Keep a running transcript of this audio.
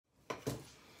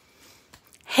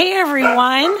Hey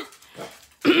everyone.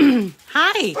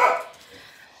 Hi.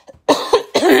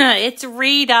 It's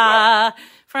Rita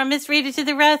from Miss Rita to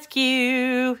the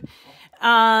Rescue.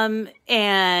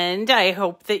 And I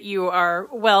hope that you are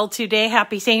well today.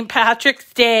 Happy St.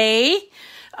 Patrick's Day.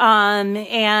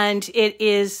 And it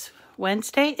is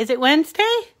Wednesday. Is it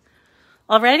Wednesday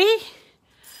already?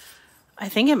 I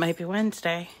think it might be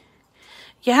Wednesday.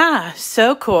 Yeah,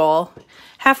 so cool.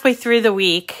 Halfway through the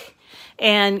week.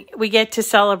 And we get to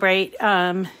celebrate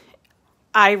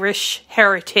Irish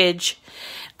heritage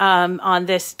on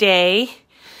this day.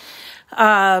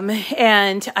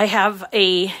 And I have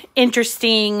a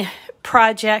interesting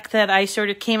project that I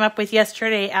sort of came up with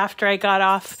yesterday after I got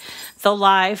off the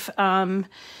live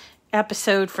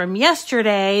episode from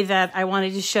yesterday that I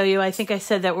wanted to show you. I think I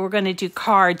said that we're going to do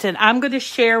cards, and I'm going to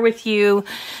share with you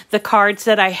the cards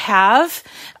that I have,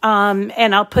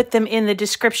 and I'll put them in the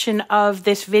description of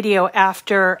this video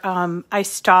after I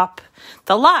stop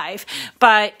the live.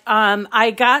 But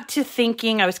I got to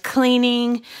thinking, I was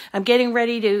cleaning, I'm getting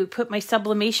ready to put my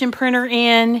sublimation printer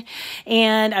in,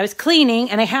 and I was cleaning,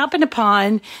 and I happened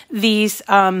upon these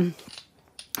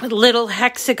little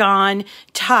hexagon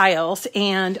tiles,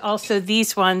 and also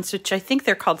these ones, which I think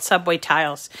they're called subway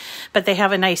tiles, but they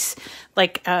have a nice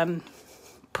like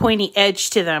pointy edge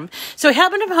to them. So I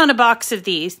happened upon a box of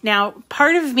these. Now,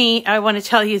 part of me, I want to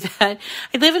tell you that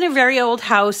I live in a very old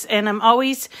house, and I'm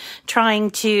always trying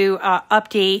to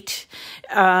update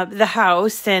the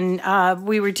house, and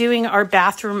we were doing our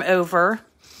bathroom over.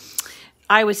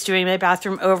 I was doing my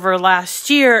bathroom over last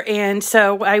year, and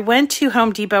so I went to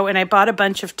Home Depot and I bought a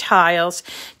bunch of tiles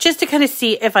just to kind of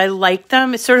see if I liked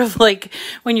them. It's sort of like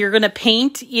when you're going to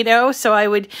paint, you know, so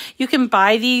you can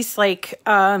buy these like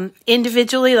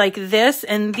individually like this,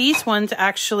 and these ones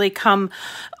actually come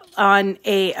on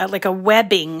like a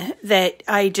webbing that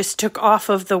I just took off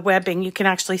of the webbing. You can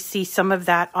actually see some of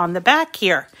that on the back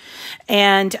here.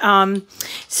 And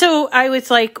so I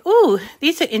was like, ooh,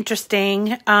 these are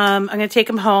interesting. I'm going to take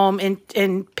them home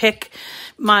and pick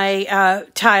my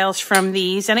tiles from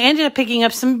these. And I ended up picking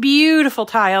up some beautiful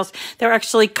tiles. They're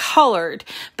actually colored.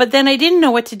 But then I didn't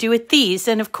know what to do with these.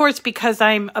 And of course, because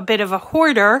I'm a bit of a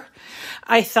hoarder,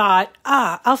 I thought,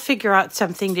 I'll figure out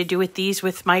something to do with these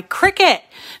with my Cricut,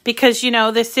 because, you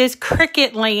know, this is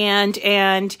Cricut land,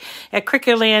 and at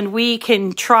Cricut land, we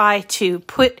can try to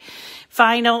put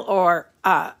vinyl or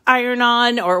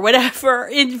iron-on or whatever,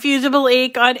 infusible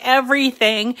ink on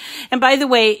everything. And by the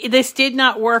way, this did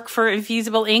not work for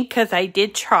infusible ink because I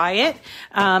did try it.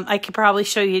 I could probably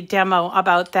show you a demo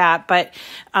about that, but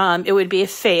it would be a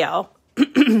fail.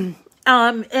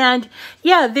 And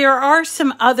yeah, there are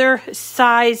some other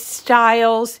size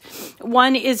styles.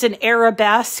 One is an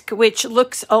arabesque, which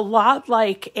looks a lot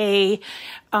like an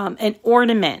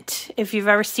ornament. If you've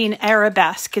ever seen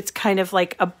arabesque, it's kind of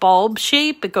like a bulb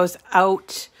shape. It goes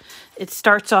out. It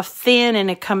starts off thin and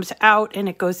it comes out and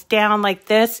it goes down like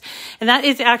this. And that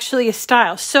is actually a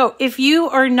style. So if you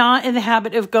are not in the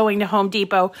habit of going to Home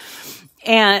Depot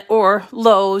or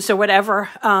Lowe's or whatever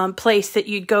place that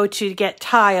you'd go to get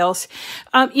tiles,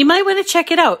 you might want to check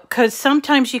it out, because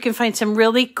sometimes you can find some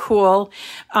really cool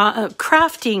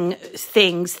crafting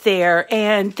things there,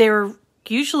 and they're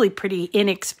usually pretty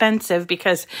inexpensive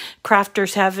because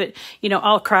crafters haven't,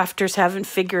 all crafters haven't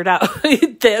figured out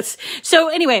this. So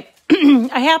anyway,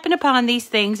 I happened upon these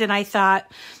things and I thought,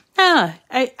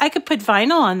 I could put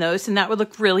vinyl on those and that would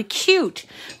look really cute.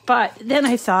 But then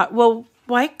I thought, well,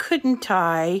 why couldn't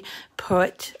I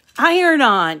put iron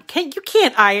on? You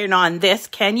can't iron on this,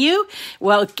 can you?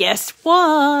 Well, guess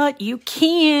what? You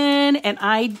can, and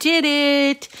I did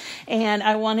it, and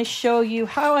I want to show you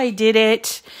how I did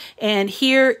it. And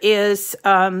here is,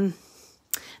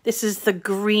 this is the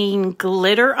green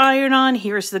glitter iron-on.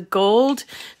 Here's the gold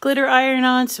glitter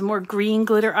iron-on, some more green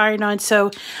glitter iron-on.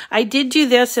 So I did do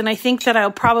this, and I think that I'll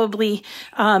probably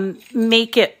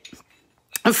make it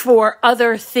for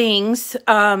other things.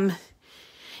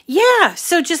 Yeah,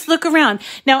 so just look around.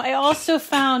 Now, I also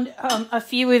found a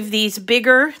few of these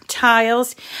bigger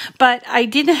tiles, but I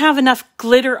didn't have enough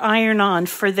glitter iron-on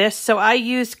for this, so I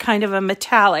used kind of a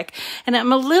metallic. And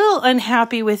I'm a little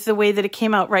unhappy with the way that it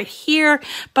came out right here,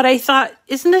 but I thought,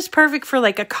 isn't this perfect for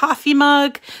like a coffee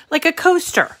mug, like a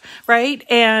coaster, right?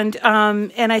 And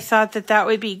I thought that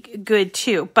would be good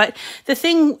too. But the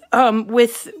thing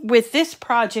with this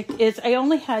project is I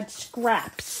only had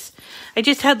scraps. I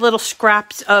just had little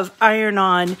scraps of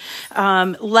iron-on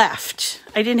left.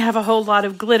 I didn't have a whole lot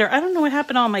of glitter. I don't know what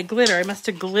happened to all my glitter. I must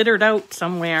have glittered out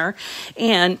somewhere.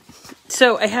 And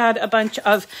so I had a bunch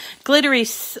of glittery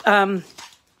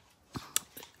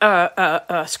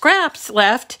scraps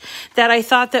left that I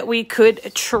thought that we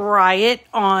could try it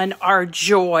on our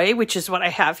Joy, which is what I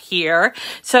have here.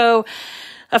 So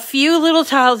a few little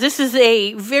tiles. This is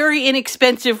a very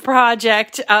inexpensive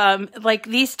project. Like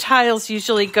these tiles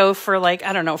usually go for like,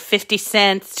 I don't know, 50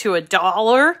 cents to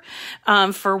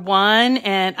 $1 for one.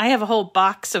 And I have a whole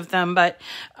box of them, but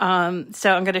so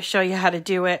I'm going to show you how to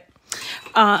do it.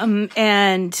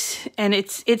 And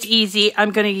it's easy.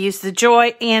 I'm going to use the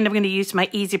Joy, and I'm going to use my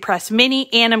Easy Press Mini,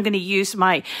 and I'm going to use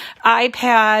my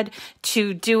iPad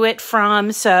to do it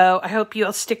from. So I hope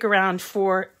you'll stick around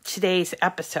for today's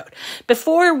episode.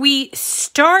 Before we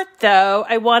start though,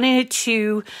 I wanted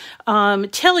to,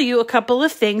 tell you a couple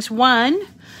of things. One,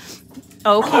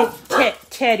 okay,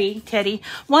 Teddy.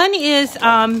 One is,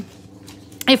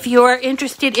 if you're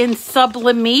interested in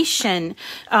sublimation,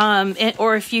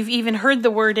 or if you've even heard the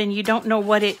word and you don't know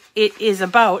what it is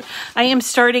about, I am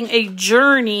starting a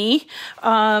journey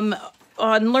on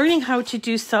learning how to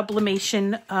do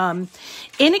sublimation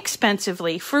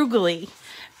inexpensively, frugally,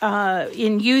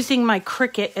 in using my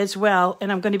Cricut as well.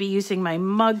 And I'm going to be using my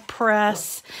mug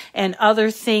press and other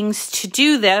things to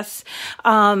do this.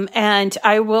 And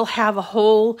I will have a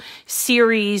whole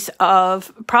series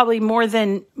of probably more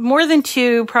than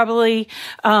two, probably,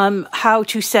 how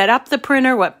to set up the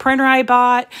printer, what printer I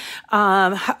bought,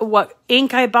 what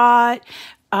ink I bought,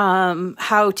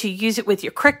 how to use it with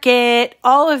your Cricut,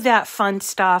 all of that fun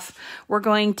stuff we're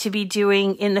going to be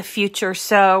doing in the future.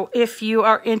 So if you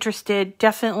are interested,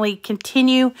 definitely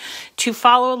continue to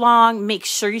follow along. Make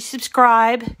sure you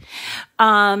subscribe,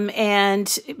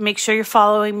 and make sure you're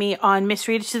following me on Miss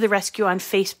Rita to the Rescue on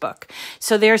Facebook.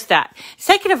 So there's that.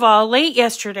 Second of all, late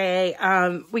yesterday,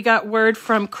 we got word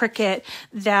from Cricut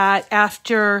that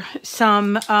after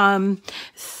some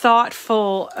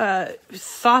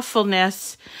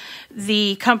thoughtfulness,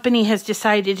 the company has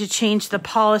decided to change the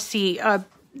policy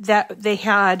that they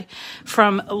had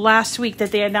from last week,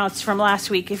 that they announced from last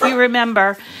week. If you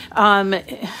remember,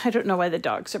 I don't know why the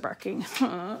dogs are barking.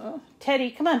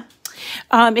 Teddy, come on.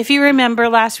 If you remember,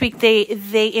 last week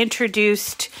they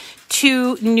introduced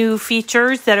 2 new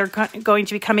features that are going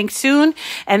to be coming soon,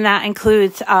 and that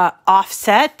includes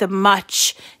offset, the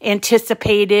much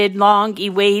anticipated,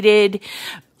 long-awaited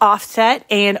offset,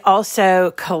 and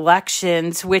also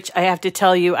collections, which I have to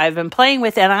tell you I've been playing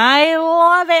with, and I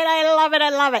love it. I love it. I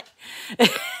love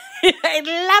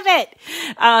it.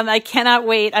 I cannot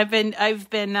wait. I've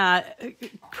been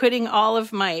putting all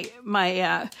of my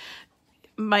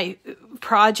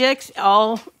projects,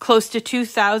 all close to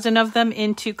 2,000 of them,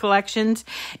 into collections,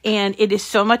 and it is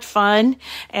so much fun,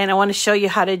 and I want to show you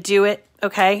how to do it.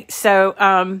 Okay,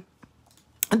 so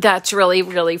that's really,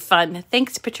 really fun.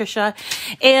 Thanks, Patricia.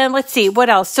 And let's see what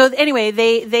else. So anyway,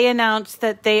 they announced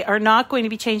that they are not going to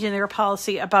be changing their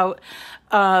policy about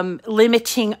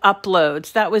limiting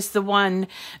uploads. That was the one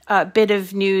bit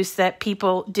of news that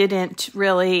people didn't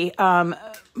really,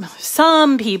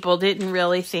 some people didn't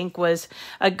really think was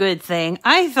a good thing.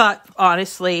 I thought,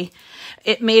 honestly,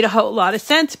 it made a whole lot of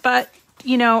sense, but,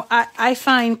 you know, I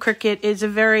find Cricut is a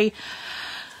very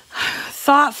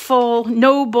thoughtful,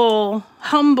 noble,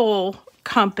 humble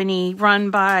company run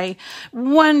by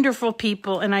wonderful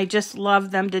people, and I just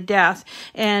love them to death.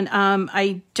 And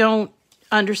I don't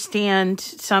understand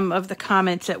some of the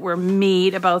comments that were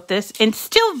made about this and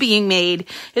still being made.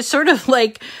 It's sort of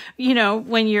like, you know,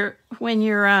 when you're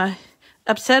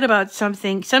upset about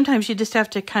something, sometimes you just have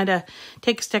to kind of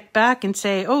take a step back and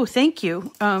say, oh, thank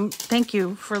you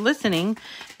for listening,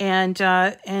 and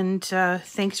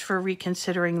thanks for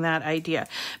reconsidering that idea.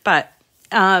 But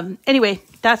anyway,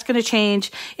 that's going to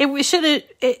change.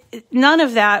 None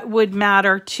of that would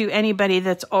matter to anybody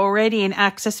that's already an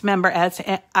Access member, as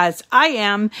I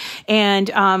am.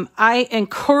 And I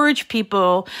encourage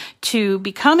people to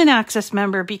become an Access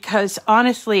member, because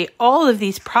honestly, all of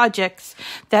these projects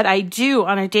that I do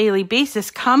on a daily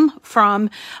basis come from,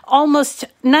 almost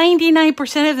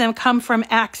 99% of them come from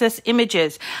Access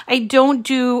images. I don't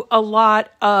do a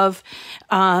lot of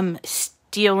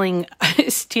stealing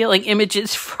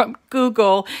images from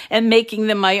Google and making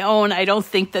them my own. I don't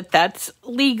think that that's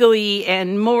legally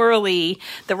and morally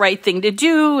the right thing to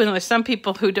do. And there's some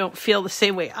people who don't feel the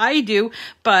same way I do,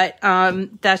 but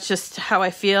that's just how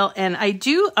I feel. And I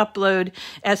do upload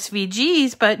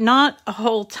SVGs, but not a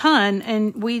whole ton.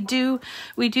 And we do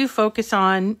focus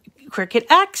on Cricut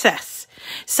Access.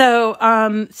 So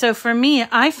for me,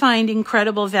 I find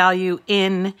incredible value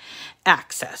in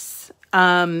Access.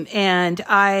 And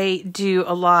I do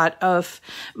a lot of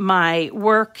my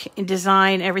work and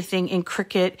design, everything in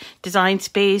Cricut Design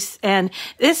Space. And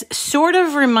this sort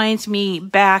of reminds me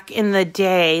back in the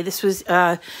day. This was,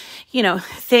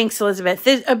 thanks,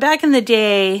 Elizabeth. Back in the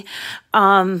day,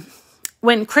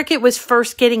 when Cricut was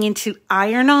first getting into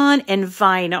iron-on and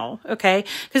vinyl, okay?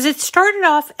 Because it started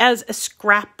off as a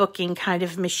scrapbooking kind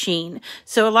of machine.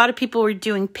 So a lot of people were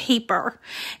doing paper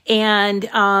and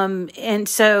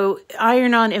so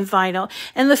iron-on and vinyl.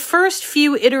 And the first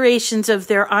few iterations of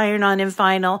their iron-on and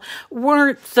vinyl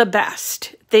weren't the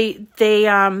best. They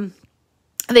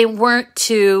weren't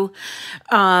too,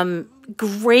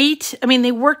 great. I mean,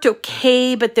 they worked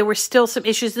okay, but there were still some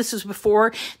issues. This was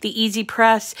before the Easy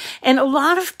Press. And a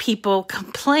lot of people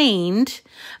complained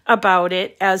about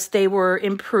it as they were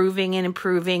improving.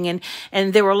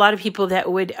 And there were a lot of people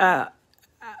that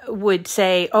would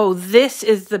say, oh, this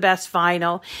is the best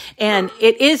vinyl. And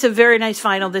it is a very nice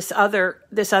vinyl, this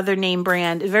other name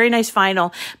brand, a very nice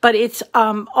vinyl, but it's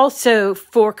also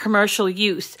for commercial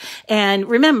use. And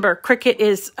remember, Cricut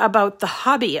is about the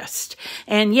hobbyist.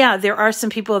 And yeah, there are some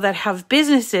people that have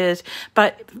businesses,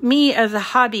 but me as a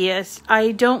hobbyist,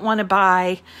 I don't want to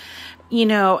buy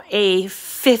a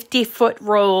 50-foot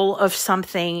roll of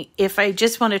something if I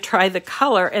just want to try the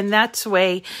color. And that's the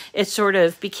way it sort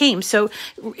of became. So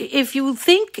if you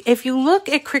look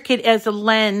at Cricut as a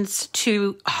lens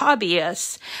to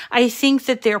hobbyists, I think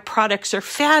that their products are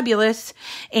fabulous.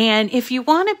 And if you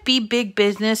want to be big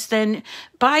business, then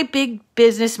buy big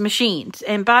business machines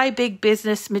and buy big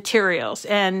business materials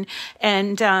and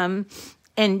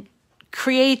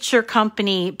create your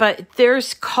company, but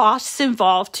there's costs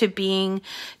involved to being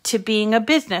a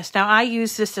business. Now, I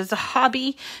use this as a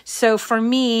hobby. So for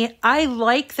me, I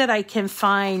like that I can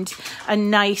find a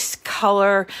nice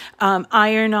color,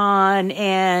 iron-on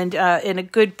and in a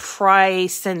good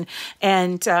price. And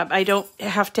I don't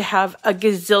have to have a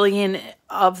gazillion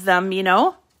of them,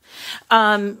 a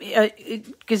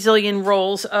gazillion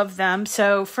rolls of them.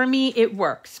 So for me, it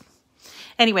works.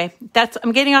 Anyway,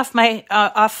 I'm getting off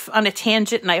on a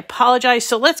tangent, and I apologize.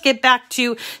 So let's get back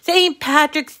to St.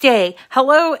 Patrick's Day.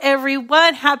 Hello,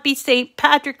 everyone. Happy St.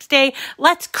 Patrick's Day.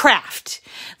 Let's craft.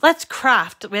 Let's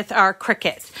craft with our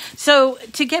Cricuts. So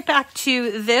to get back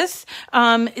to this,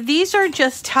 these are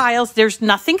just tiles. There's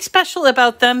nothing special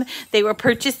about them. They were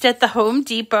purchased at the Home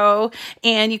Depot,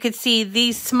 and you can see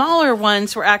these smaller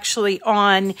ones were actually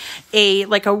on a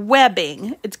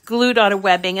webbing. It's glued on a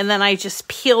webbing, and then I just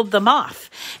peeled them off.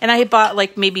 And I bought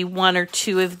maybe one or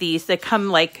two of these that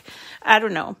come I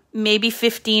don't know, maybe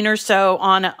 15 or so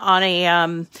on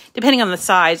a depending on the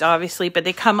size, obviously, but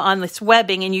they come on this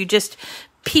webbing and you just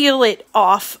peel it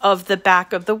off of the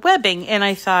back of the webbing. And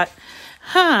I thought,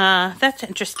 that's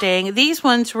interesting. These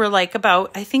ones were I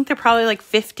think they're probably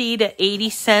 50 to 80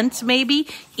 cents maybe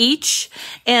each.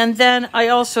 And then I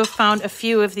also found a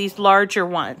few of these larger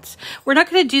ones. We're not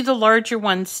going to do the larger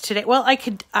ones today. Well, I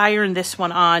could iron this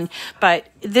one on, but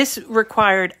this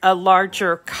required a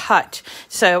larger cut.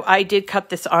 So I did cut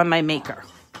this on my maker.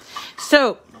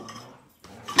 So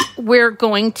we're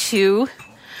going to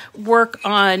work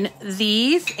on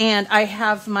these, and I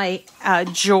have my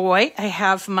Joy, I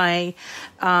have my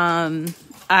iPad,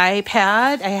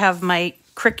 I have my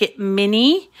Cricut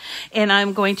Mini, and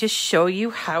I'm going to show you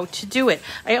how to do it.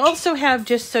 I also have,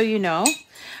 just so you know,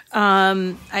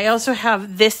 I also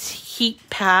have this heat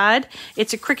pad.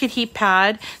 It's a Cricut heat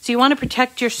pad. So you want to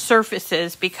protect your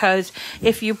surfaces, because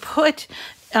if you put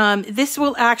this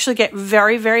will actually get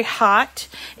very, very hot.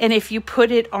 And if you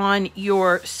put it on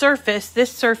your surface, this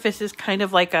surface is kind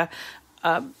of like a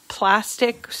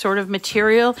plastic sort of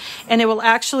material, and it will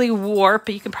actually warp.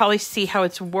 You can probably see how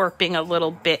it's warping a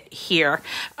little bit here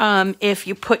if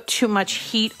you put too much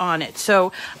heat on it.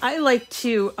 So I like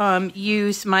to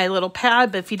use my little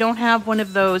pad, but if you don't have one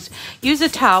of those, use a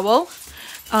towel.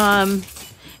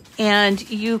 And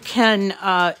you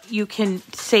can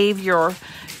save your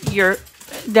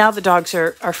now the dogs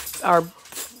are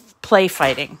play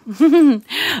fighting.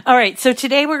 All right, so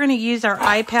today we're going to use our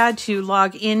iPad to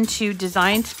log into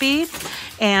Design Space,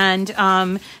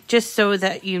 and just so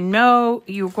that you know,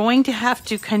 you're going to have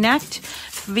to connect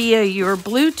via your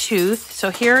Bluetooth. So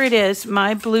here it is,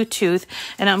 my Bluetooth,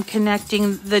 and I'm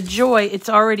connecting the Joy. It's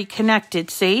already connected,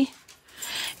 see?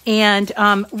 And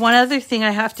one other thing I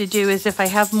have to do is if I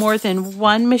have more than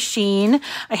one machine,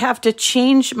 I have to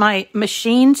change my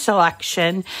machine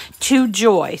selection to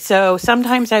Joy. So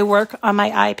sometimes I work on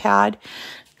my iPad.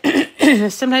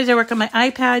 Sometimes I work on my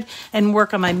iPad and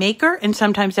work on my Maker, and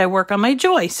sometimes I work on my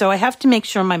Joy. So I have to make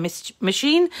sure my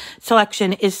machine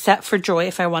selection is set for Joy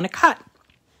if I want to cut.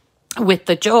 with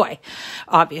the joy,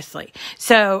 obviously.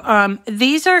 So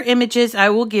these are images I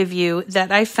will give you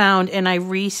that I found, and I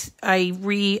reworked,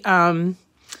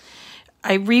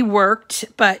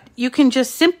 but you can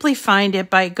just simply find it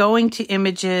by going to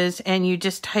images and you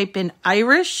just type in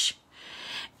Irish,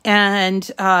 and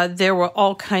there were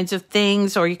all kinds of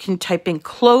things, or you can type in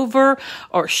clover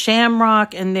or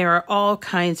shamrock, and there are all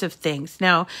kinds of things.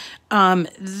 Now,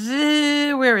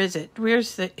 where is it?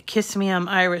 Where's the Kiss Me I'm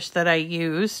Irish that I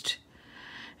used?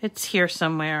 It's here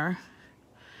somewhere.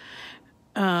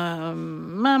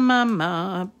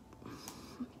 Somewhere.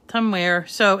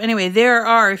 So anyway, there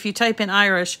are, if you type in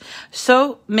Irish,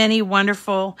 so many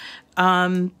wonderful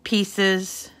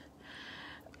pieces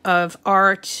of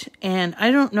art, and I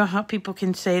don't know how people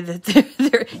can say that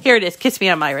they're here it is, Kiss Me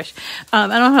I'm Irish. I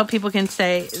don't know how people can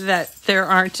say that there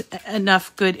aren't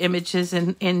enough good images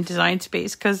in Design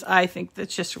Space, because I think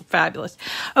that's just fabulous.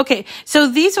 Okay, so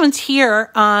these ones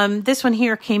here, this one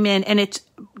here came in, and it's,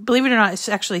 believe it or not, it's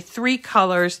actually 3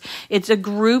 colors. It's a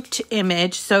grouped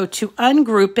image. So to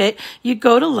ungroup it, you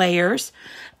go to layers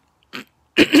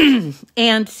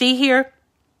and see here,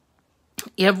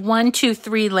 you have 1, 2,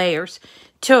 3 layers.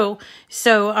 So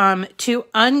to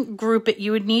ungroup it,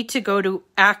 you would need to go to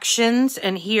actions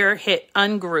and here hit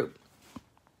ungroup.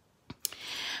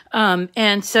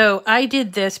 And so I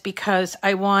did this because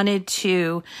I wanted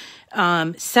to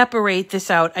separate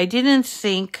this out. I didn't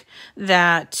think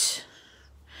that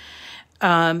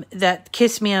that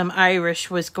Kiss Me I'm Irish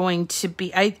was going to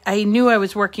be, I knew I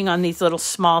was working on these little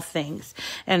small things,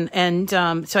 and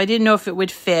so I didn't know if it would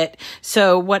fit.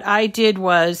 So what I did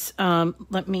was,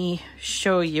 let me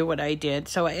show you what I did.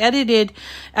 So I edited,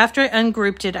 after I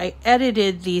ungrouped it, I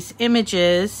edited these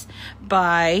images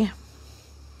by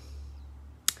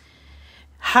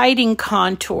hiding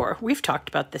contour. We've talked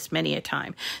about this many a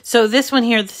time. So this one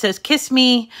here that says Kiss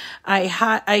Me,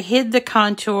 I hid the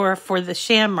contour for the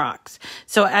shamrocks.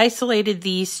 So I isolated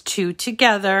these 2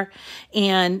 together,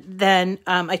 and then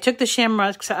I took the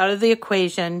shamrocks out of the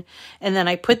equation, and then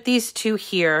I put these 2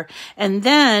 here, and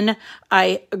then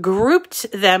I grouped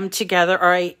them together,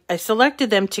 or I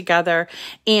selected them together,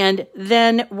 and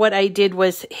then what I did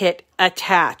was hit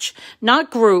attach. Not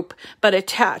group, but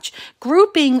attach.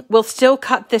 Grouping will still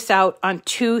cut this out on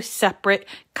 2 separate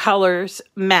colors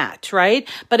match, right?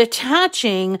 But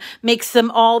attaching makes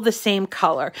them all the same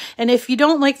color. And if you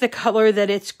don't like the color that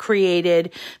it's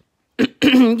created,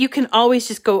 you can always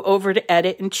just go over to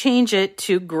edit and change it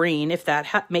to green if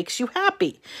that makes you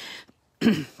happy.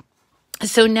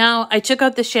 So now I took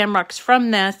out the shamrocks from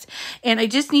this, and I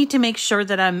just need to make sure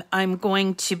that I'm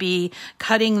going to be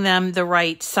cutting them the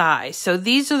right size. So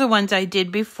these are the ones I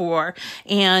did before,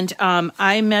 and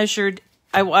I measured,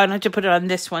 I wanted to put it on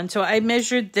this one. So I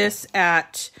measured this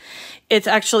at, it's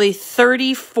actually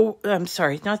 34, I'm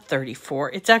sorry, not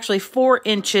 34. It's actually 4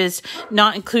 inches,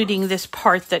 not including this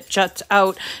part that juts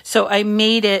out. So I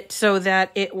made it so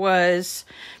that it was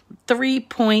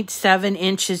 3.7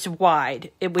 inches wide.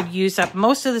 It would use up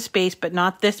most of the space, but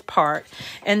not this part.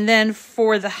 And then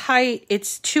for the height,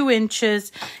 it's 2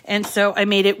 inches. And so I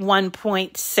made it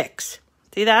 1.6.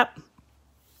 See that?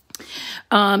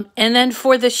 And then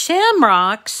for the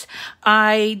shamrocks,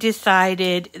 I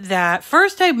decided that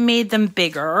first I made them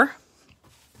bigger.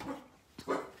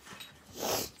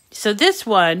 So this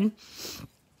one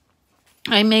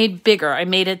I made bigger. I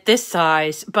made it this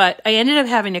size, but I ended up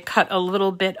having to cut a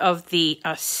little bit of the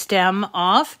stem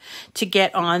off to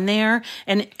get on there,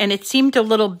 and it seemed a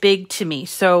little big to me.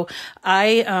 So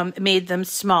I made them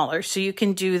smaller. So you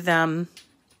can do them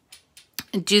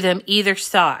either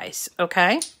size,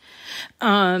 okay?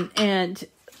 And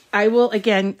I will,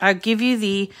 again, I'll give you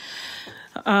the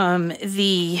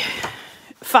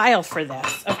file for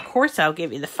this. Of course, I'll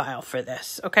give you the file for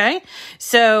this, okay?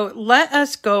 So let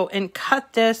us go and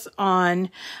cut this on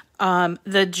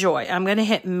the joy. I'm going to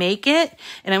hit make it,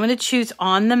 and I'm going to choose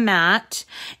on the mat,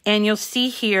 and you'll see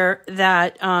here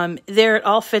that there it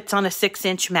all fits on a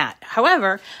 6-inch mat.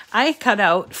 However, I cut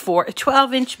out for a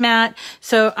 12-inch mat,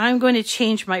 so I'm going to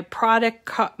change my project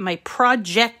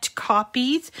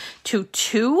copies to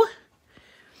 2,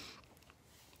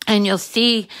 and you'll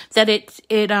see that it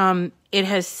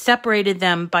has separated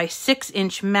them by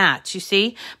 6-inch mats, you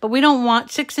see? But we don't want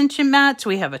 6-inch mats.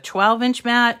 We have a 12-inch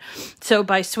mat. So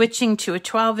by switching to a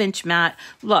 12-inch mat,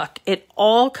 look, it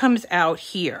all comes out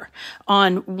here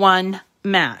on one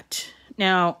mat.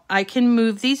 Now, I can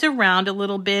move these around a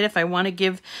little bit if I want to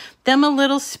give them a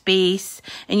little space.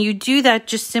 And you do that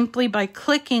just simply by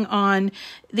clicking on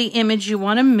the image you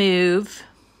want to move,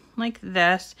 like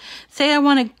this. Say I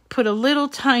want to put a little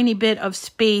tiny bit of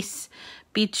space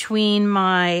between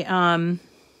my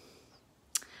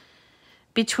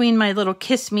between my little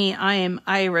kiss me, I am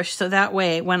Irish. So that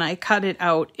way, when I cut it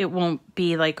out, it won't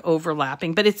be like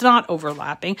overlapping, but it's not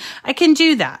overlapping. I can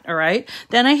do that. All right.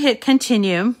 Then I hit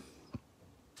continue.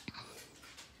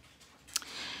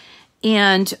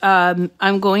 And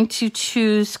I'm going to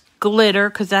choose glitter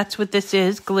because that's what this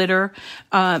is, glitter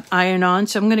iron-on.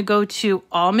 So I'm going to go to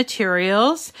all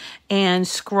materials and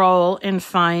scroll and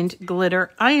find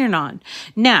glitter iron-on.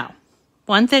 Now,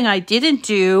 one thing I didn't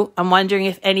do, I'm wondering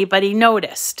if anybody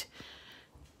noticed.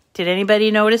 Did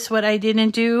anybody notice what I didn't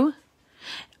do?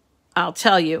 I'll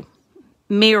tell you.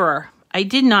 Mirror. I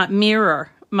did not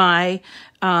mirror my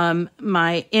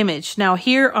my image. Now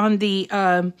here on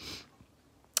the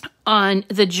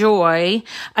Joy,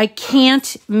 I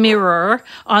can't mirror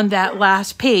on that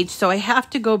last page. So I have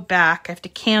to go back. I have to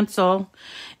cancel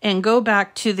and go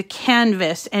back to the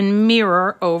canvas and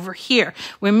mirror over here.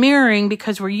 We're mirroring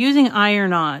because we're using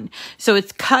iron-on. So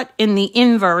it's cut in the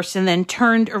inverse and then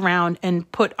turned around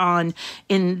and put on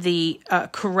in the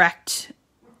correct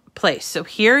place. So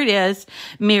here it is,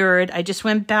 mirrored. I just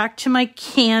went back to my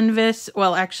canvas.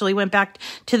 Well, actually went back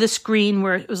to the screen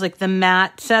where it was like the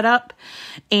matte setup.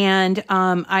 And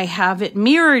I have it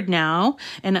mirrored now.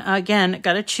 And again,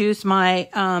 got to choose my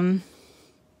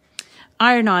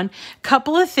iron-on.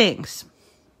 Couple of things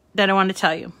that I want to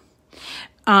tell you.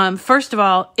 First of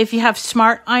all, if you have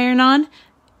smart iron-on,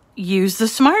 use the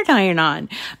smart iron-on.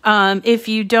 If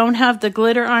you don't have the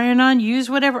glitter iron-on, use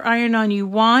whatever iron-on you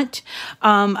want.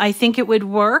 I think it would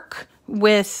work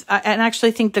with, and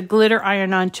actually think the glitter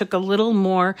iron-on took a little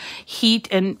more heat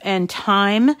and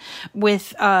time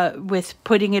with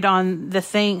putting it on the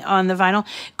thing, on the vinyl.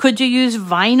 Could you use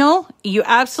vinyl? You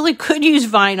absolutely could use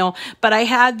vinyl, but I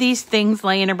had these things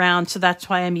laying around, so that's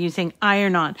why I'm using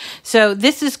iron-on. So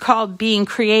this is called being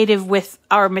creative with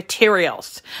our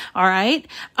materials. All right.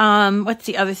 What's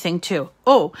the other thing too?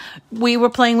 Oh, we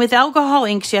were playing with alcohol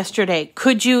inks yesterday.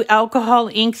 Could you alcohol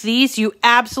ink these? You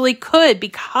absolutely could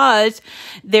because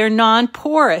they're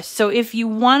non-porous. So if you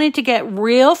wanted to get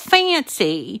real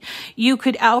fancy, you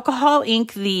could alcohol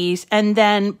ink these and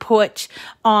then put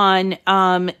on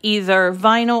either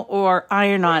vinyl or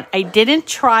iron-on. I didn't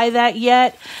try that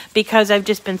yet because I've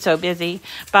just been so busy,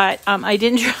 but I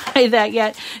didn't try that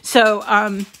yet. So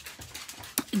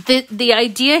the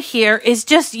idea here is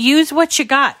just use what you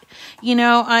got. You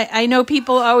know, I know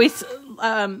people always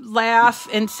laugh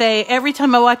and say, every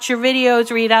time I watch your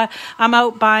videos, Rita, I'm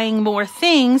out buying more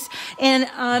things. And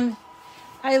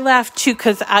I laugh too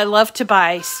because I love to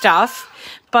buy stuff,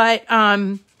 but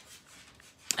I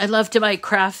love to buy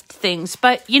craft things.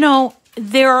 But, you know,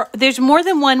 there's more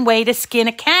than one way to skin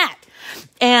a cat.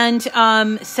 And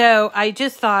so I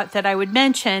just thought that I would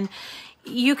mention,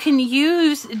 you can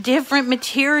use different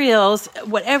materials,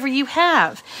 whatever you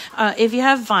have. If you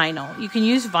have vinyl, you can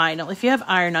use vinyl. If you have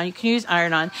iron-on, you can use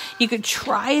iron-on. You could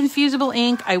try infusible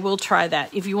ink. I will try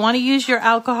that. If you want to use your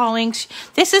alcohol inks,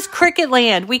 this is Cricut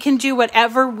land. We can do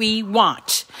whatever we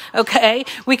want. Okay?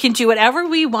 We can do whatever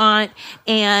we want,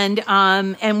 and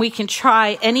we can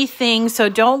try anything. So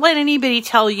don't let anybody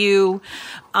tell you,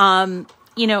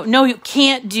 you know, no, you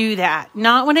can't do that.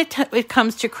 Not when it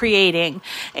comes to creating.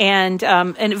 And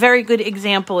a very good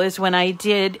example is when I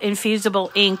did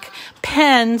infusible ink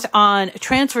pens on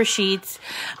transfer sheets.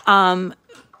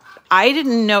 I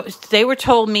didn't know, they were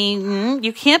told me,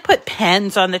 you can't put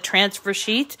pens on the transfer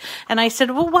sheets. And I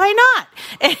said, well, why not?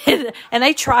 And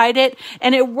I tried it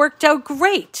and it worked out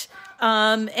great.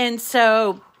 And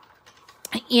so,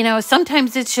 you know,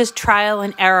 sometimes it's just trial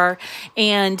and error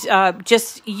and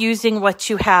just using what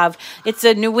you have. It's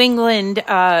a New England,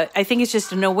 I think it's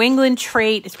just a New England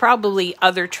trait. It's probably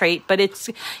other trait, but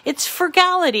it's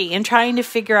frugality and trying to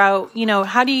figure out, you know,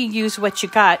 how do you use what you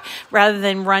got rather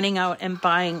than running out and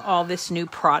buying all this new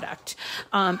product.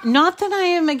 Not that I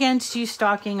am against you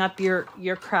stocking up your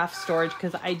craft storage,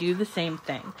 because I do the same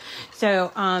thing.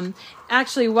 So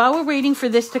actually, while we're waiting for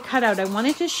this to cut out, I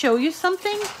wanted to show you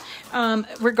something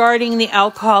regarding the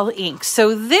alcohol ink.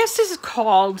 So this is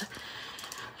called,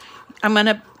 I'm going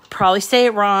to probably say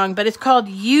it wrong, but it's called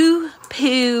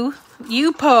Yupo,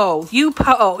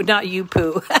 not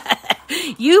Yupo,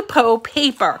 Yupo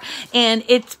paper. And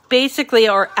it's basically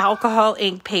our alcohol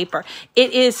ink paper.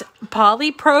 It is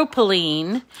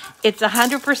polypropylene. It's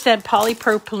 100%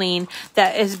 polypropylene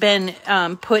that has been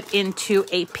put into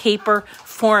a paper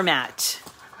format.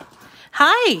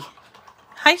 Hi,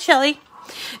 Shelley.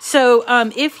 So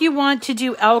if you want to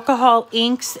do alcohol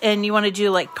inks and you want to do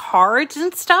like cards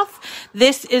and stuff,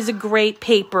 this is a great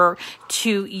paper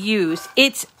to use.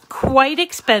 It's quite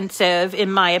expensive,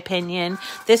 in my opinion.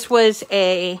 This was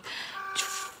a,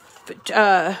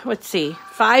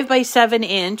 5 by 7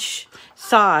 inch.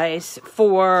 size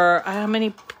for, how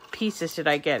many pieces did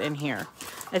I get in here?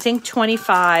 I think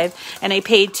 25, and I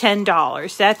paid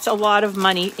 $10. That's a lot of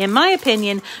money, in my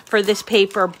opinion, for this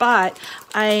paper, but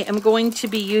I am going to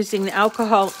be using the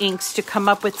alcohol inks to come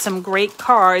up with some great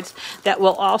cards that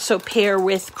will also pair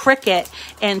with Cricut,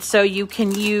 and so you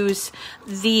can use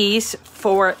these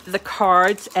for the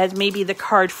cards as maybe the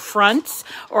card fronts,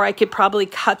 or I could probably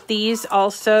cut these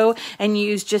also and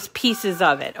use just pieces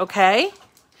of it, okay?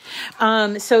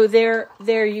 So there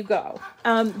you go.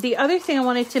 The other thing I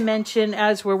wanted to mention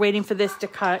as we're waiting for this to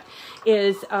cut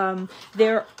is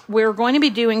we're going to be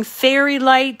doing fairy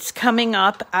lights coming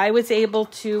up. I was able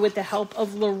to, with the help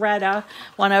of Rita,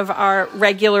 one of our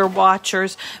regular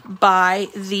watchers, buy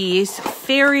these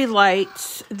fairy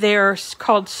lights. They're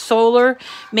called solar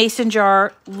mason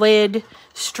jar lid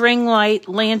string light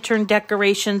lantern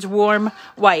decorations warm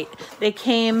white. They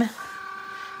came,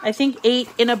 I think, 8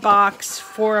 in a box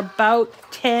for about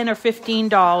 $10 or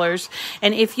 $15.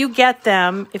 And if you get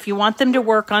them, if you want them to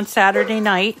work on Saturday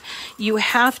night, you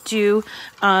have to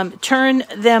turn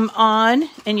them on.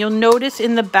 And you'll notice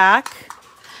in the back,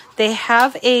 they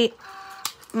have a,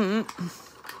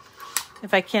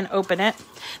 if I can open it,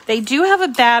 they do have a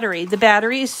battery. The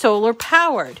battery is solar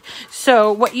powered.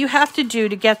 So what you have to do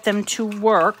to get them to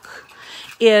work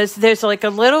is there's like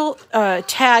a little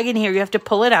tag in here. You have to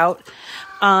pull it out.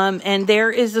 And there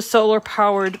is the solar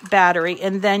powered battery,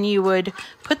 and then you would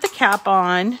put the cap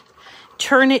on,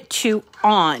 turn it to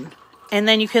on, and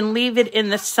then you can leave it in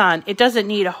the sun. It doesn't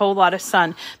need a whole lot of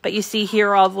sun, but you see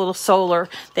here all the little solar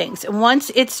things. And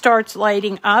once it starts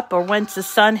lighting up, or once the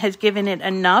sun has given it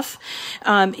enough,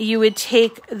 you would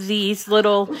take these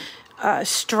little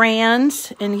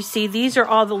strands, and you see these are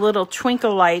all the little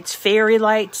twinkle lights, fairy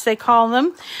lights they call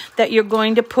them, that you're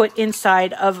going to put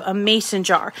inside of a mason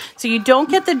jar. So you don't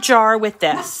get the jar with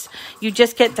this, you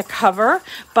just get the cover,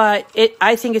 but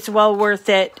I think it's well worth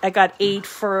it. I got 8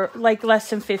 for like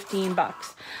less than $15.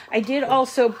 I did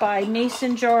also buy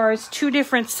mason jars, 2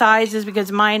 different sizes,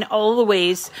 because mine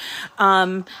always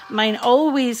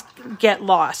get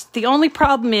lost. The only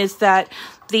problem is that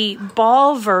the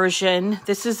ball version,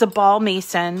 this is a ball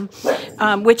mason,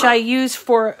 which I use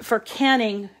for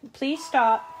canning. Please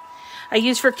stop. I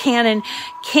use for canning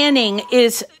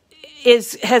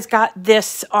has got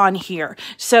this on here.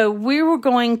 So we were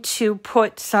going to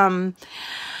put some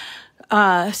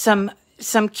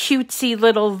cutesy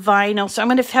little vinyl. So I'm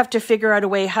going to have to figure out a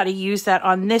way how to use that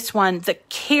on this one. The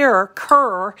Kerr,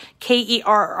 Kerr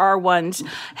ones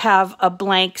have a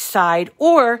blank side,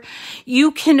 or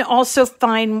you can also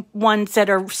find ones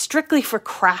that are strictly for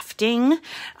crafting,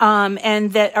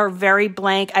 and that are very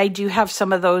blank. I do have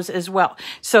some of those as well.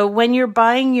 So when you're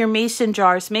buying your mason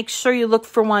jars, make sure you look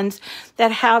for ones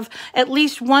that have at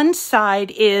least one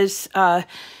side is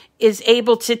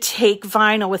able to take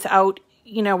vinyl without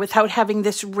having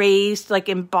this raised, like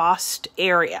embossed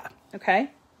area. Okay.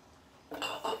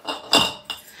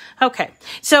 Okay.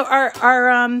 So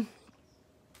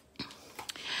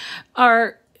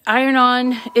our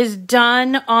iron-on is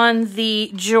done on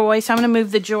the Joy. So I'm going to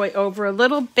move the Joy over a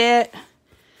little bit,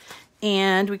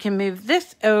 and we can move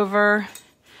this over.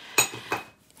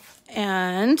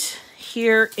 And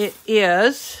here it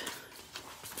is.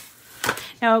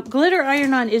 Now, glitter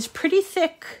iron-on is pretty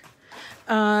thick.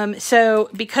 So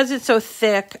because it's so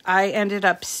thick, I ended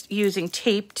up using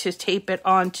tape to tape it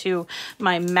onto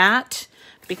my mat,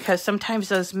 because sometimes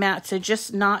those mats are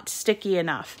just not sticky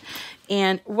enough.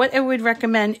 And what I would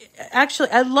recommend, actually,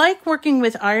 I like working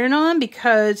with iron-on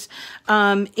because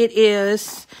it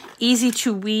is easy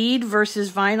to weed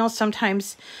versus vinyl.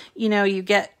 Sometimes,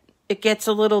 it gets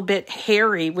a little bit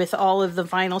hairy with all of the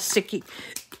vinyl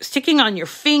sticking on your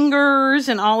fingers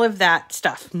and all of that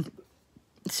stuff.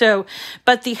 So,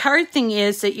 but the hard thing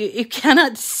is that you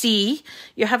cannot see.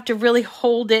 You have to really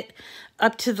hold it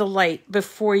up to the light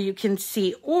before you can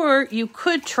see. Or you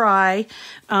could try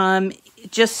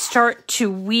just start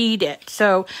to weed it.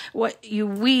 So what you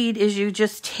weed is you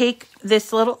just take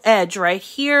this little edge right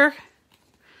here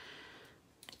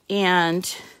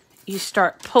and you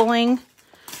start pulling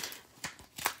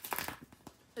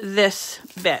this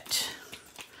bit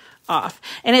off.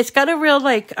 And it's got a real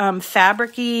like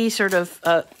fabric-y sort of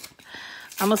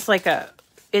almost like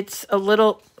it's a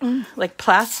little like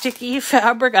plasticky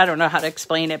fabric. I don't know how to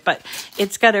explain it, but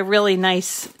it's got a really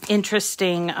nice,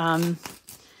 interesting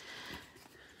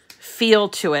feel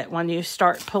to it when you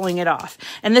start pulling it off.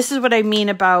 And this is what I mean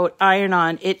about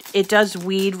iron-on. It does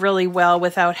weed really well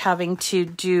without having to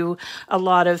do a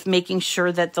lot of making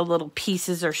sure that the little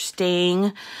pieces are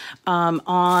staying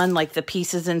on, like the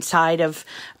pieces inside of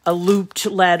a looped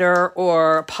letter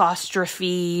or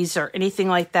apostrophes or anything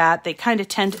like that. They kind of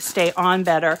tend to stay on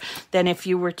better than if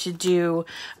you were to do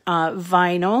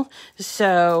vinyl.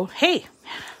 So, hey,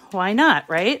 why not,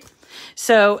 right?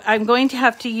 So I'm going to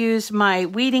have to use my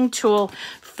weeding tool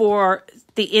for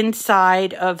the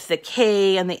inside of the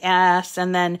K and the S,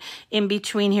 and then in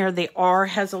between here, the R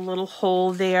has a little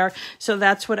hole there. So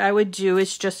that's what I would do,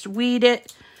 is just weed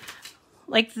it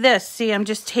like this. See, I'm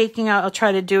just taking out, I'll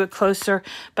try to do it closer,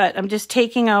 but I'm just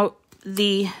taking out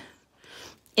the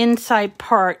inside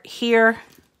part here,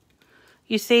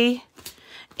 you see,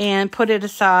 and put it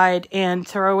aside and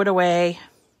throw it away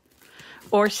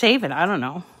or save it. I don't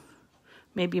know.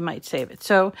 Maybe you might save it.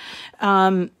 So,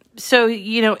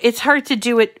 you know, it's hard to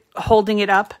do it holding it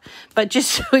up, but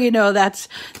just so you know, this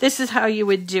is how you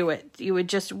would do it. You would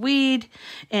just weed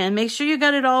and make sure you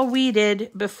got it all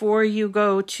weeded before you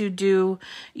go to do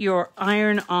your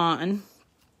iron-on.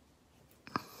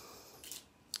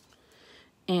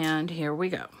 And here we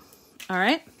go. All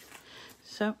right.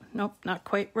 So, nope, not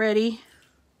quite ready.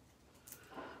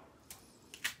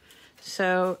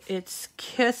 So it's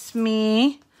Kiss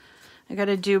Me. I got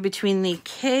to do between the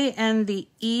K and the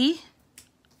E.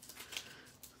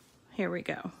 Here we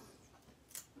go.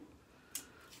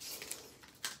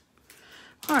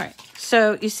 All right.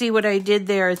 So you see what I did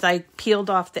there is I peeled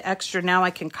off the extra. Now I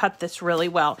can cut this really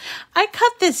well. I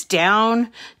cut this down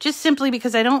just simply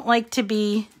because I don't like to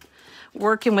be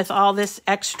working with all this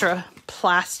extra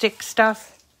plastic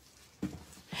stuff.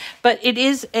 But it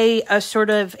is a sort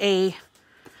of a,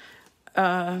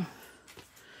 let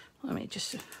me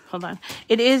just, hold on.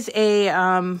 It is a,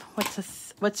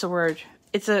 what's the word?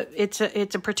 It's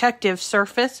a protective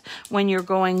surface when you're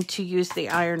going to use the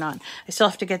iron-on. I still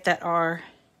have to get that R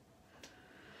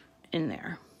in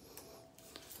there.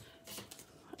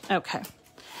 Okay.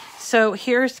 So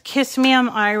here's Kiss Me, I'm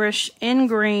Irish in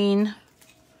green.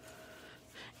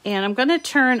 And I'm going to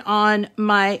turn on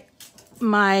my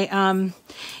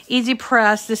Easy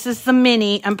Press. This is the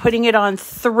mini. I'm putting it on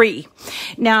 3.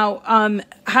 Now,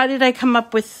 how did I come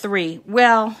up with 3?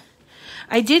 Well,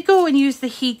 I did go and use the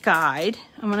heat guide.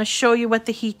 I'm going to show you what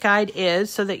the heat guide is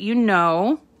so that you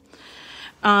know.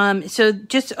 So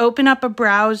just open up a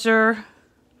browser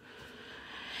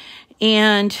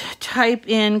and type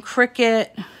in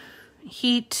Cricut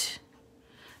heat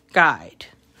guide.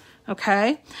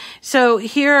 Okay. So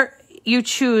here you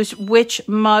choose which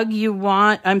mug you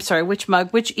want.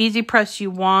 Which Easy Press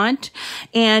you want.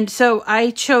 And so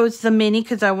I chose the mini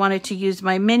because I wanted to use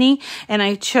my mini, and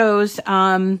I chose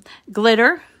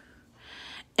glitter.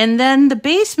 And then the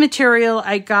base material,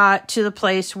 I got to the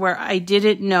place where I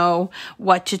didn't know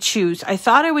what to choose. I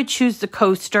thought I would choose the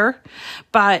coaster,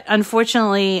 but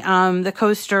unfortunately, the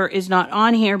coaster is not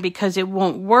on here because it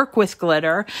won't work with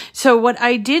glitter. So what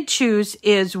I did choose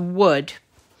is wood.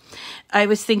 I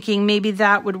was thinking maybe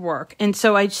that would work. And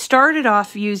so I started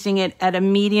off using it at a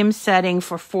medium setting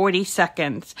for 40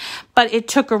 seconds, but it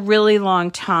took a really long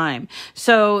time.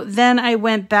 So then I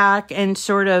went back and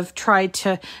sort of tried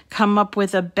to come up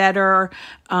with a better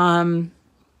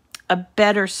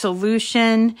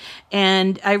solution.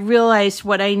 And I realized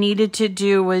what I needed to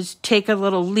do was take a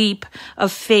little leap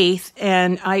of faith,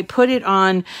 and I put it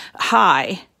on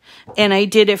high. And I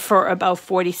did it for about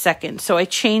 40 seconds. So I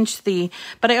changed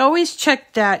but I always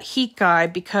check that heat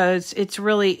guide because it's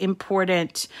really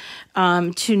important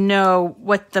to know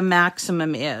what the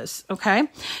maximum is. Okay.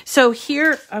 So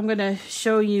here I'm going to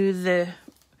show you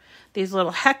these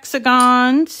little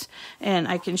hexagons, and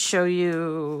I can show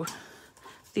you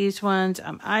these ones.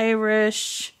 I'm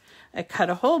Irish. I cut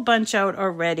a whole bunch out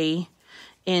already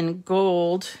in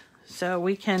gold. So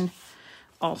we can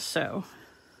also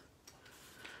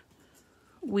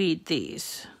weed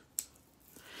these.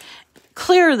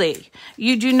 Clearly,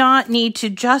 you do not need to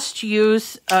just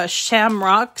use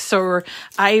shamrocks or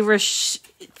Irish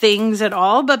things at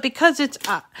all, but because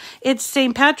it's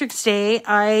St. Patrick's Day,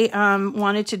 I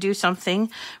wanted to do something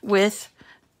with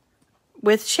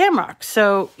shamrocks.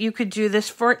 So you could do this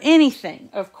for anything,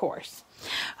 of course.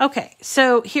 Okay,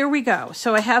 so here we go.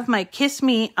 So I have my Kiss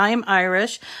Me, I'm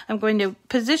Irish. I'm going to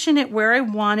position it where I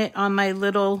want it on my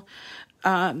little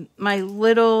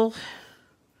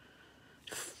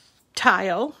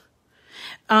tile.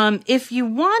 If you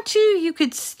want to, you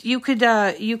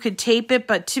could tape it,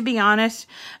 but to be honest,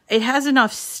 it has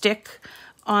enough stick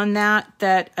on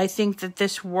that I think that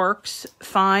this works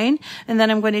fine. And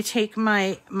then I'm going to take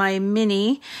my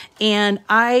mini, and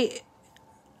I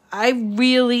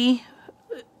really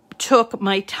took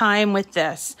my time with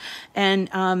this and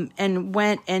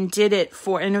went and did it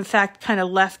and in fact kind of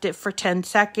left it for 10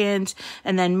 seconds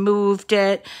and then moved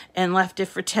it and left it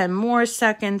for 10 more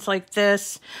seconds like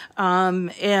this.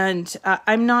 And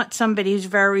I'm not somebody who's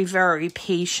very, very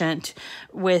patient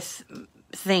with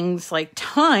things like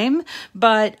time,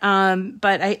 but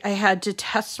I had to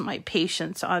test my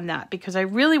patience on that because I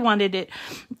really wanted it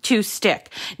to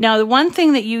stick. Now, the one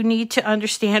thing that you need to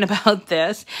understand about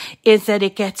this is that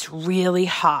it gets really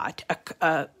hot.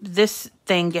 This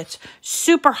thing gets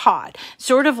super hot,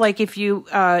 sort of like if you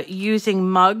using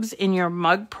mugs in your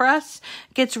mug press,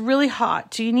 it gets really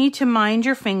hot. So you need to mind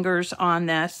your fingers on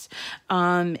this.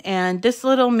 And this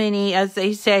little mini, as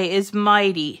they say, is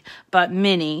mighty but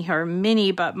mini, or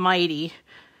mini but mighty,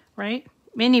 right?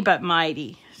 Mini but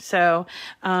mighty. So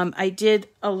I did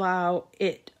allow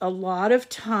it a lot of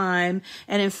time,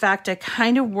 and in fact, I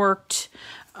kind of worked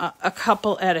a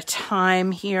couple at a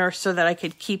time here so that I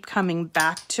could keep coming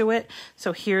back to it.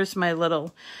 So here's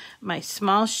my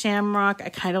small shamrock. I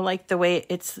kind of like the way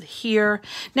it's here.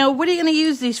 Now, what are you going to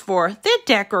use these for? They're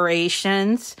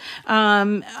decorations.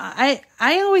 I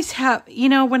always have,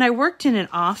 when I worked in an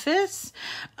office,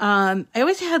 I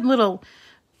always had little,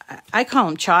 I call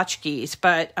them tchotchkes,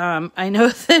 but I know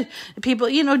that people,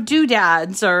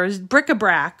 doodads or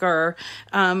bric-a-brac or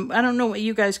I don't know what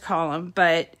you guys call them,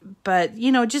 but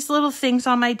just little things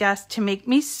on my desk to make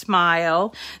me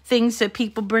smile, things that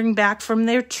people bring back from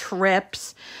their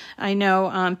trips. I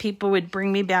know people would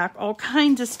bring me back all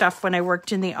kinds of stuff when I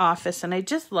worked in the office, and I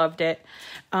just loved it.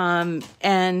 And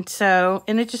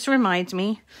it just reminds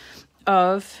me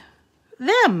of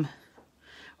them.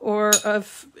 Or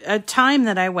of a time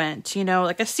that I went,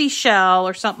 like a seashell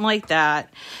or something like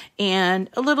that, and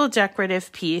a little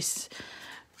decorative piece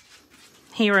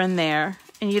here and there.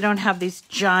 And you don't have these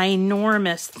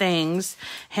ginormous things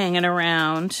hanging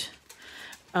around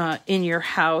in your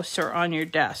house or on your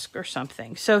desk or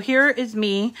something. So here is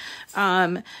me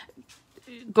going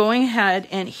ahead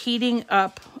and heating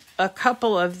up a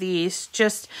couple of these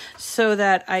just so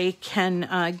that I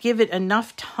can give it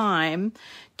enough time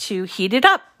to heat it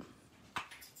up.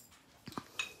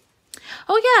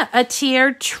 Oh yeah, a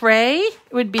tiered tray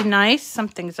would be nice.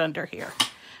 Something's under here.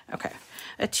 Okay.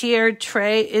 A tiered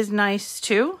tray is nice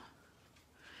too.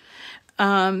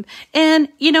 And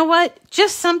you know what?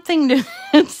 Just something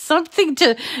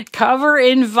to cover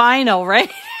in vinyl, right?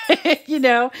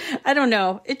 I don't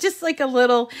know. It's just like a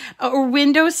little or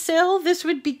windowsill. This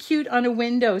would be cute on a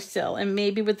windowsill, and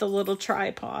maybe with a little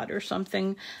tripod or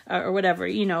something or whatever,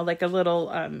 like a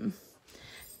little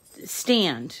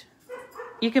stand.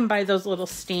 You can buy those little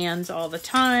stands all the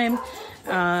time,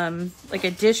 like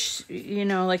a dish,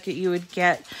 like you would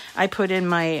get. I put in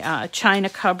my china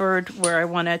cupboard where I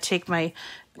want to take my,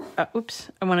 I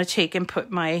want to take and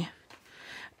put my,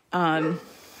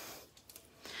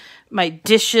 my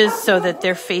dishes so that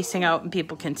they're facing out and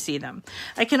people can see them.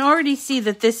 I can already see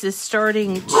that this is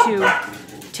starting to,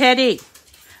 Teddy,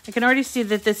 I can already see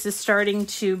that this is starting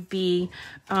to be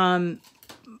on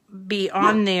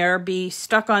there, be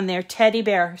stuck on there. Teddy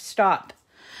bear, stop.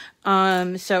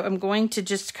 So I'm going to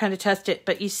just kind of test it.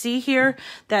 But you see here,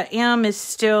 that M is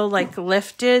still like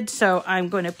lifted. So I'm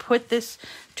going to put this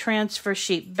transfer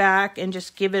sheet back and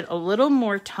just give it a little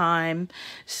more time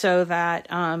so that,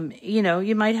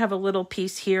 you might have a little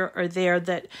piece here or there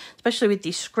that, especially with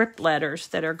these script letters,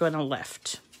 that are going to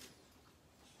lift.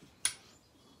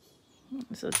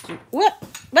 So let's do, what?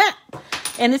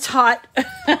 And it's hot.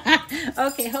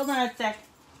 Okay, hold on a sec.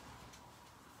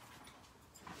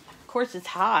 Of course it's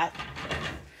hot.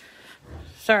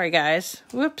 Sorry, guys.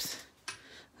 Whoops.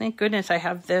 Thank goodness I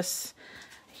have this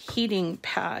heating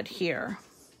pad here.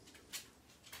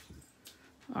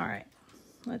 All right,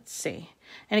 let's see.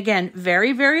 And again,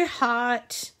 very, very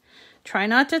hot. Try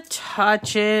not to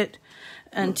touch it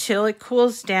until it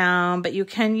cools down, but you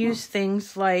can use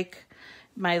things like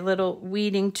my little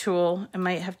weeding tool. I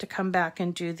might have to come back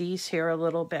and do these here a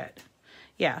little bit.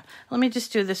 Yeah, let me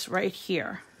just do this right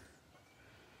here.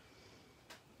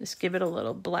 Just give it a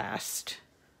little blast.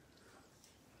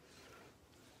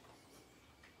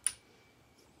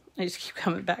 I just keep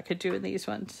coming back and doing these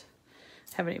ones.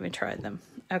 Haven't even tried them.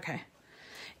 Okay.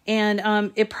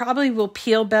 And it probably will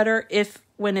peel better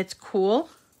when it's cool.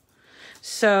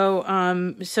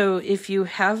 So, so if you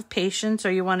have patience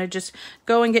or you want to just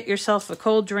go and get yourself a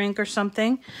cold drink or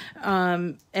something,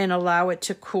 and allow it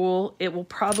to cool, it will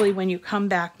probably, when you come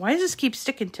back, why does this keep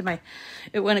sticking to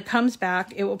when it comes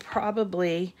back, it will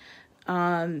probably,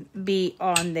 be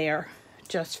on there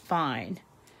just fine.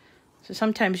 So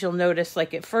sometimes you'll notice,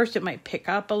 like at first it might pick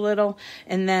up a little,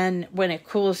 and then when it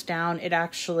cools down, it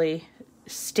actually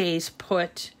stays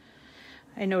put.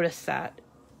 I notice that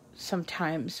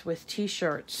sometimes with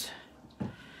t-shirts.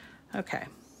 Okay,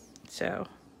 so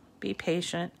be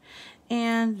patient,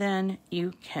 and then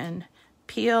you can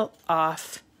peel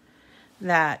off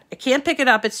that. I can't pick it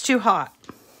up, it's too hot,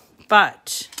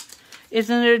 but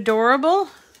isn't it adorable?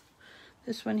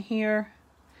 This one here,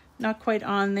 not quite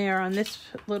on there on this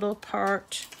little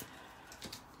part.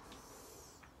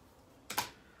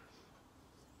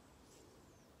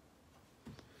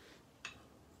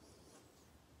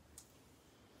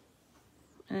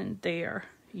 And there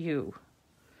you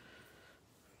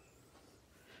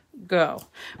go.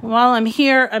 While I'm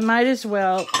here, I might as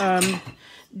well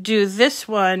do this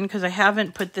one because I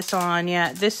haven't put this on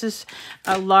yet. This is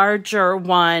a larger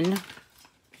one.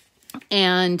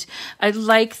 And I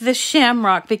like the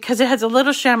shamrock because it has a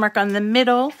little shamrock on the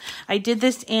middle. I did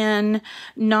this in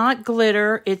not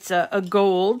glitter. It's a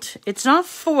gold. It's not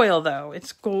foil though.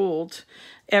 It's gold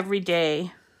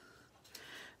everyday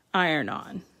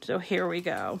iron-on. So here we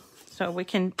go. So we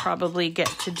can probably get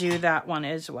to do that one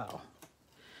as well.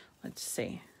 Let's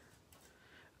see.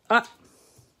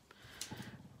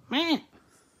 Man.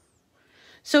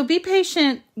 So be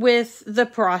patient with the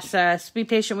process. Be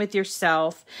patient with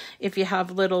yourself if you have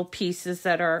little pieces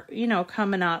that are, you know,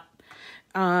 coming up.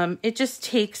 It just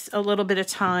takes a little bit of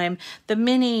time. The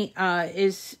mini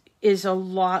is a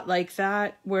lot like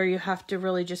that, where you have to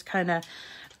really just kind of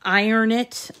iron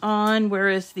it on,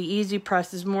 whereas the easy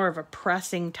press is more of a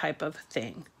pressing type of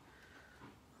thing.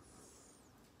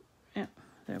 Yeah,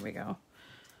 there we go.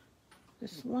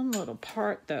 This one little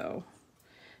part though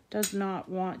does not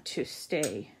want to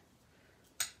stay.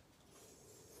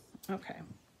 Okay.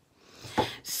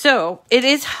 So it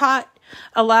is hot.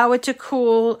 Allow it to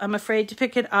cool. I'm afraid to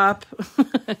pick it up,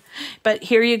 but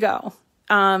here you go.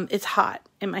 It's hot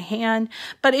in my hand,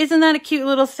 but isn't that a cute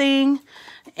little thing?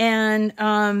 And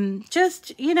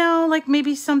just, you know, like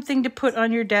maybe something to put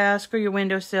on your desk or your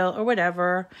windowsill or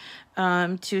whatever,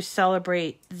 to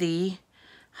celebrate the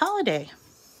holiday.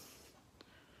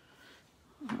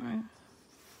 All right.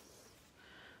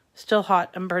 Still hot.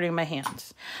 I'm burning my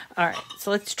hands. All right. So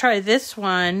let's try this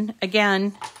one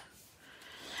again.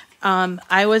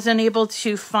 I was unable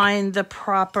to find the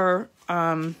proper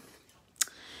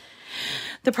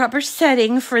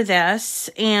setting for this,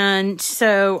 and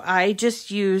so I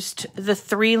just used the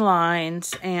 3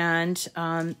 lines and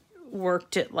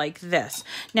worked it like this.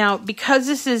 Now, because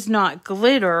this is not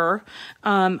glitter,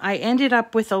 I ended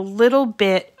up with a little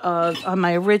bit of, on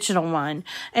my original one,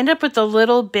 ended up with a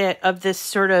little bit of this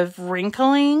sort of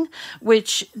wrinkling,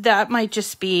 which that might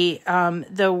just be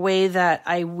the way that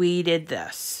I weeded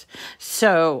this.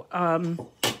 So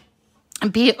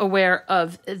be aware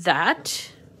of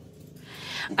that.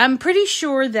 I'm pretty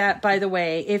sure that, by the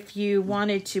way, if you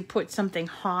wanted to put something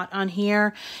hot on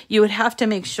here, you would have to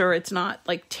make sure it's not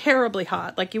like terribly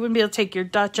hot. Like you wouldn't be able to take your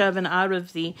Dutch oven out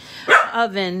of the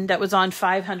oven that was on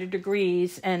 500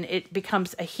 degrees and it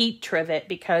becomes a heat trivet,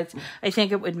 because I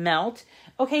think it would melt.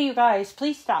 Okay, you guys,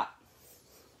 please stop.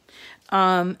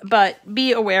 But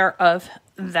be aware of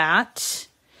that.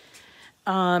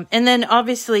 And then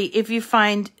obviously if you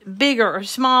find bigger or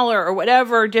smaller or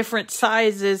whatever, different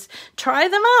sizes, try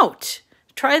them out.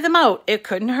 Try them out. It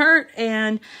couldn't hurt.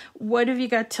 And what have you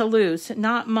got to lose?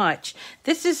 Not much.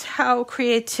 This is how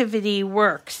creativity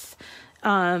works.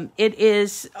 It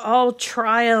is all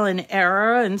trial and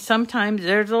error, and sometimes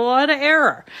there's a lot of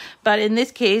error. But in this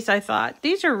case, I thought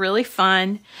these are really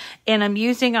fun, and I'm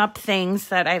using up things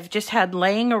that I've just had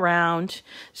laying around.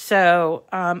 So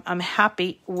I'm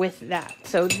happy with that.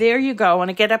 So there you go. I want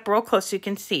to get up real close so you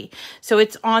can see. So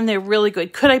it's on there really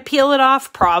good. Could I peel it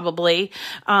off? Probably.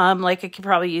 Like I could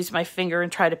probably use my finger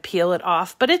and try to peel it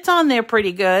off, but it's on there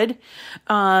pretty good.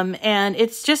 And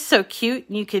it's just so cute.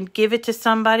 You can give it to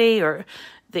somebody, or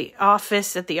the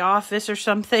office at the office or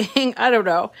something. I don't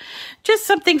know. Just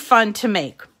something fun to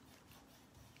make.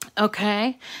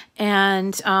 Okay.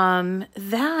 And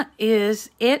that is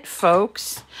it,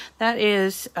 folks. That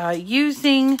is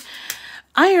using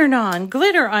iron-on,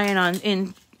 glitter iron-on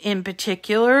in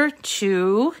particular,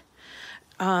 to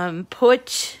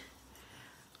put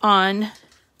on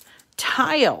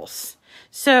tiles.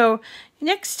 So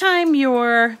next time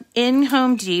you're in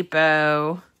Home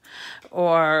Depot,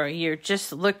 or you're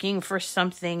just looking for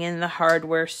something in the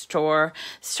hardware store,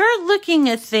 start looking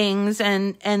at things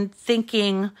and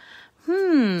thinking,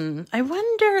 I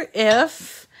wonder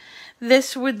if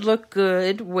this would look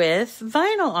good with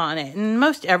vinyl on it. And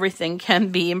most everything can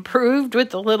be improved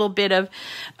with a little bit of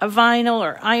a vinyl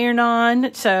or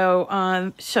iron-on.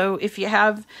 So if you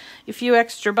have a few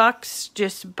extra bucks,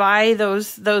 just buy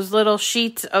those little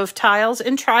sheets of tiles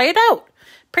and try it out.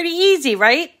 Pretty easy,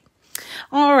 right?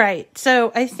 All right,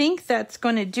 so I think that's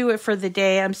going to do it for the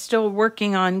day. I'm still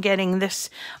working on getting this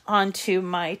onto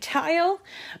my tile.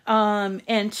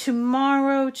 And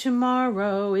tomorrow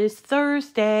is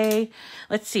Thursday.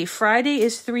 Let's see, Friday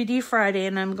is 3D Friday,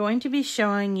 and I'm going to be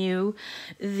showing you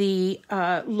the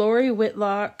Lori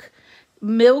Whitlock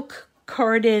milk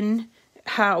carton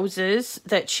houses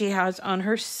that she has on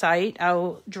her site.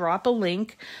 I'll drop a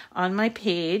link on my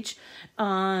page.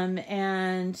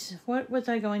 And what was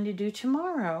I going to do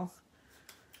tomorrow?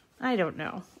 I don't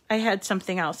know. I had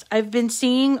something else. I've been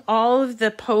seeing all of the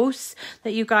posts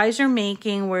that you guys are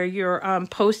making where you're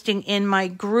posting in my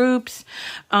groups.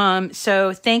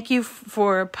 So thank you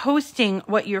for posting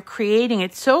what you're creating.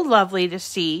 It's so lovely to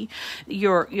see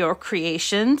your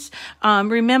creations.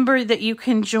 Remember that you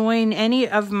can join any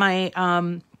of my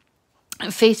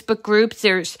Facebook groups.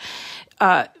 There's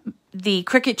the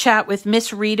Cricut Chat with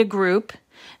Miss Rita group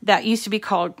that used to be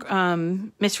called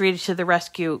Miss Rita to the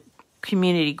Rescue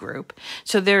community group.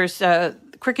 So there's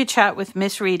Cricut Chat with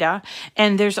Miss Rita,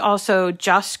 and there's also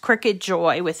Just Cricut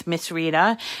Joy with Miss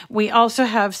Rita. We also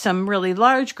have some really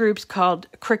large groups called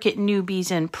Cricut Newbies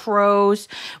and Pros.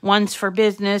 One's for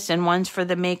business and one's for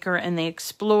the maker and the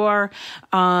explorer.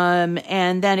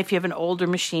 And then if you have an older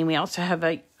machine, we also have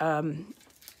a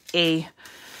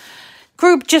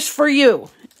group just for you.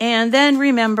 And then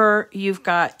remember, you've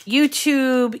got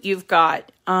YouTube, you've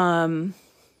got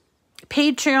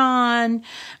Patreon.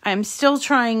 I'm still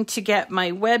trying to get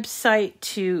my website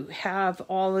to have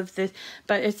all of this,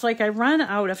 but it's like I run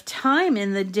out of time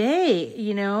in the day,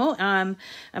 you know.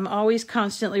 I'm always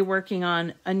constantly working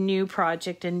on a new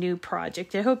project.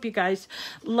 I hope you guys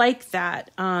like that.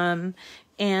 And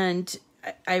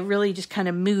I really just kind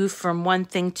of move from one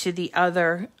thing to the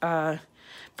other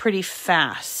pretty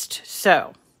fast.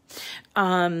 So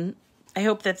I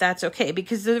hope that that's okay,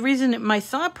 because the reason my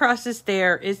thought process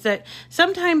there is that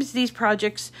sometimes these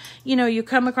projects, you know, you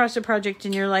come across a project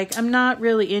and you're like, I'm not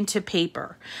really into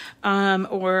paper,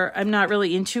 or I'm not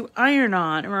really into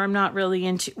iron-on, or I'm not really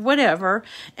into whatever.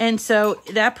 And so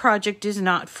that project is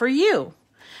not for you.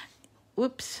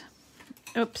 Oops.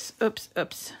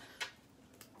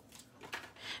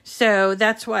 So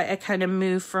that's why I kind of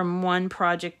move from one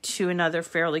project to another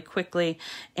fairly quickly,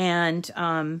 and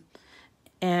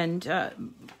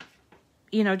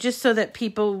you know, just so that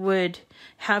people would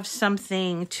have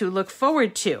something to look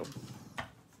forward to.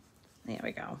 There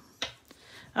we go.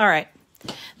 All right,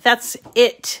 that's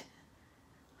it.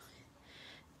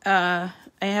 I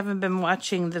haven't been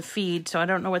watching the feed, so I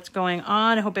don't know what's going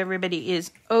on. I hope everybody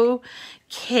is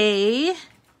okay.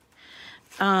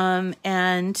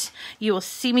 And you will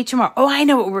see me tomorrow. Oh, I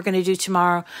know what we're going to do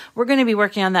tomorrow. We're going to be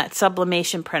working on that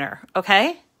sublimation printer.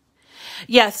 Okay.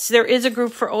 Yes, there is a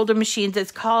group for older machines.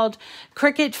 It's called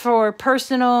Cricut for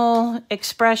Personal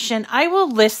Expression. I will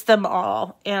list them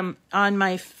all on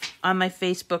my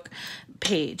Facebook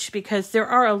page, because there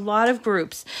are a lot of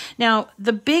groups. Now,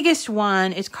 the biggest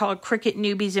one is called Cricut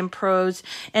Newbies and Pros,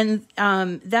 and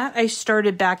that I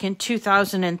started back in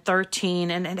 2013,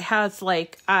 and it has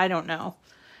like, I don't know,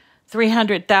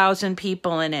 300,000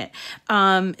 people in it.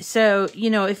 So, you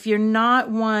know, if you're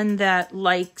not one that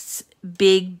likes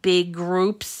big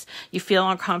groups, you feel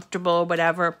uncomfortable,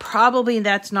 whatever, probably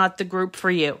that's not the group for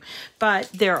you.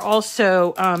 But there are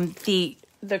also the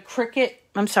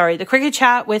Cricut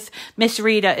Chat with Miss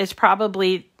Rita is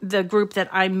probably the group that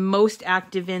I'm most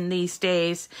active in these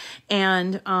days.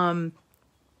 And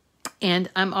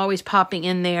I'm always popping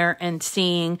in there and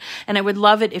seeing, and I would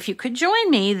love it if you could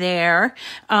join me there.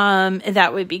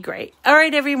 That would be great. All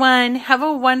right, everyone, have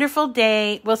a wonderful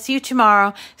day. We'll see you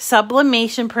tomorrow.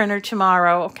 Sublimation printer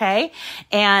tomorrow, okay?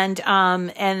 And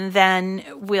then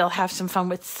we'll have some fun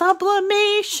with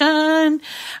sublimation.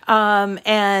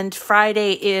 And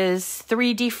Friday is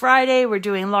 3D Friday. We're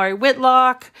doing Lori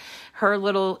Whitlock, her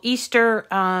little Easter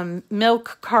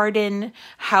milk carton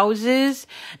houses.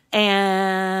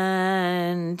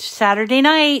 And Saturday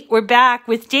night, we're back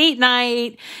with date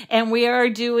night, and we are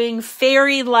doing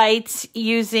fairy lights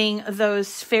using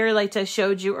those fairy lights I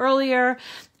showed you earlier,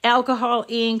 alcohol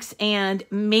inks, and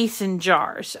mason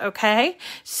jars, okay?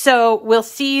 So we'll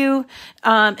see you,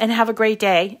 and have a great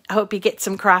day. I hope you get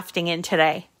some crafting in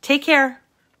today. Take care.